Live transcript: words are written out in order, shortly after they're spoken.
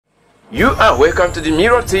You are welcome to the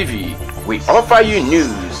Mirror TV. We offer you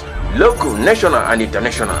news, local, national and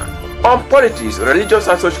international, on politics, religious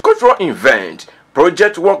and socio-cultural events,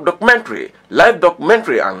 project work documentary, live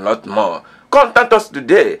documentary and lot more. Contact us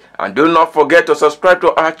today and do not forget to subscribe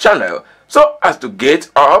to our channel so as to get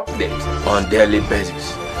our updates on daily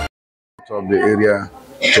basis. Of the area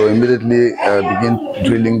to immediately begin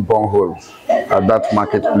drilling borehole at that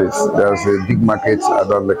marketplace. There's a big market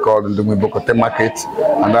that they call the Ndibokote market,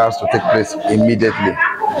 and that has to take place immediately.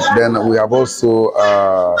 Then we have also,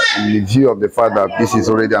 in the view of the fact that this is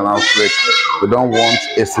already an outbreak, we don't want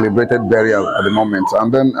a celebrated burial at the moment.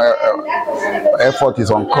 And then effort is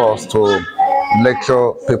on course to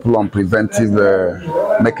lecture people on preventive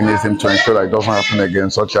mechanism to ensure that it doesn't happen again,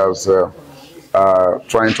 such as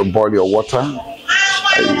trying to boil your water.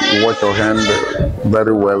 You wash your hand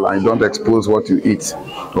very well and you don't expose what you eat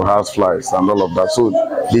to house flies and all of that. So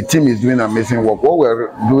the team is doing amazing work. What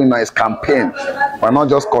we're doing now is campaign. We're not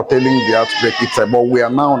just curtailing the outbreak itself, but we are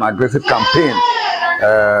now on aggressive campaign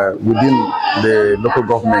within the local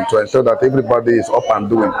government to ensure that everybody is up and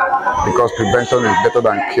doing, because prevention is better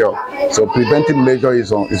than cure. So preventive measure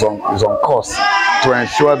is on course to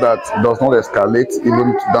ensure that it does not escalate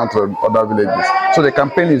even down to other villages. So the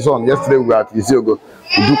campaign is on. Yesterday we were at IZZI LGA.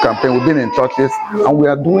 We do campaign. We've been in churches and we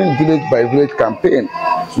are doing village by village campaign.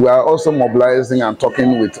 We are also mobilizing and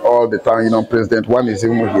talking with all the town union president. One is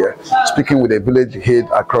even here, speaking with the village head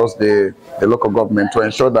across the local government to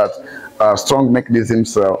ensure that strong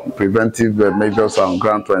mechanisms, preventive measures are on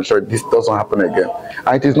ground to ensure this doesn't happen again.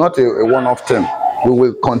 And it is not a one-off thing. We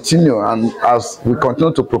will continue, and as we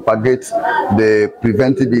continue to propagate the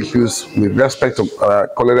preventive issues with respect to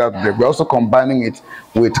cholera, we're also combining it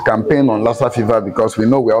with campaign on Lassa fever, because we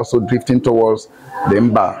know we're also drifting towards the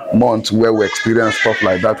Mbam month where we experience stuff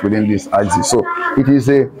like that within this IZZI. So it is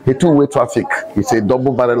a two-way traffic. It's a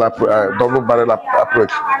double barrel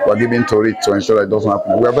approach we're giving to it to ensure that it doesn't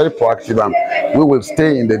happen. We are very proactive and we will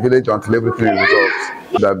stay in the village until everything is resolved.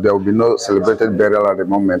 That there will be no celebrated burial at the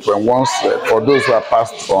moment. When once, for those who are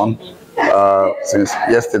passed on since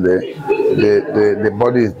yesterday, the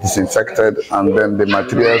body is disinfected, and then the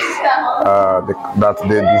materials that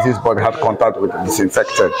the diseased body had contact with is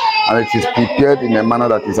disinfected, and it is prepared in a manner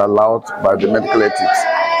that is allowed by the medical ethics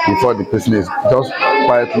before the person is just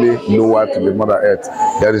quietly lowered to the Mother Earth.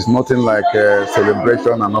 There is nothing like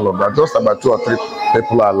celebration and all of that. Just about 2 or 3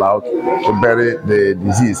 people are allowed to bury the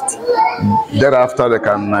deceased. Thereafter, they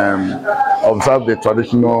can observe the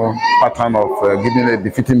traditional pattern of giving a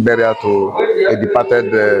befitting burial to a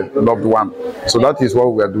departed loved one. So that is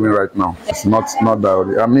what we are doing right now. It's not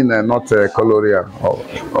dowry. I mean, not cholera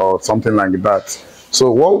or something like that. So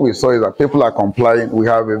what we saw is that people are complying. We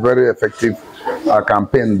have a very effective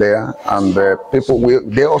campaign there, and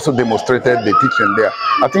they also demonstrated the teaching there.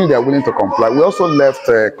 I think they are willing to comply. We also left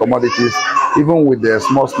commodities, even with the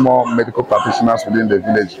small medical practitioners within the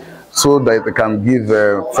village, so that they can give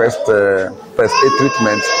first aid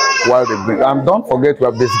treatment while they bring. And don't forget, we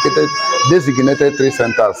have designated 3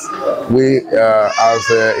 centers. We as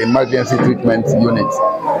emergency treatment unit.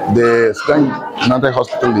 The United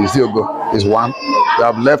Hospital IZZI LGA is one. We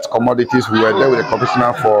have left commodities. We were there with the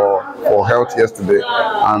commissioner for health yesterday,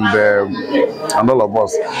 and all of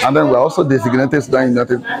us. And then we also designated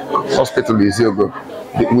United Hospital IZZI LGA.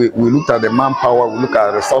 We looked at the manpower, we looked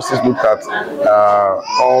at resources, looked at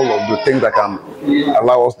all of the things that can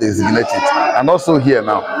allow us to designate it. And also here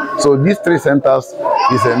now. So these 3 centers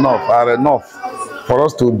are enough for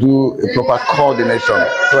us to do a proper coordination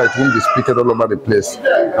so that it won't be split all over the place.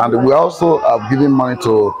 And we also have given money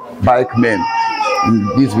to bike men in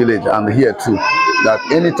this village and here too, that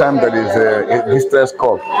anytime there is a distress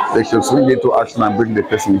call, they should swing into action and bring the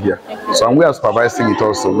person here. So, and we are supervising it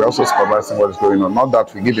also. We are also supervising what is going on. Not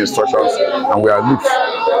that we give instructions and we are loose.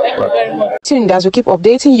 Tuned as we keep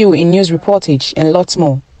updating you in news reportage and lots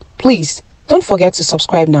more. Please don't forget to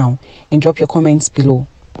subscribe now and drop your comments below.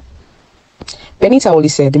 Benita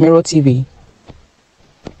Olise, The Mirror TV.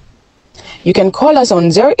 You can call us on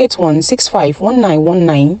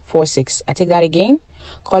 08165191946. I take that again.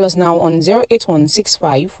 Call us now on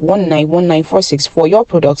 08165191946 for your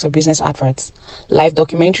products or business adverts, live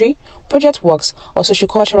documentary, project works, or social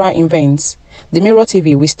cultural events. The Mirror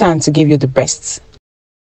TV, we stand to give you the best.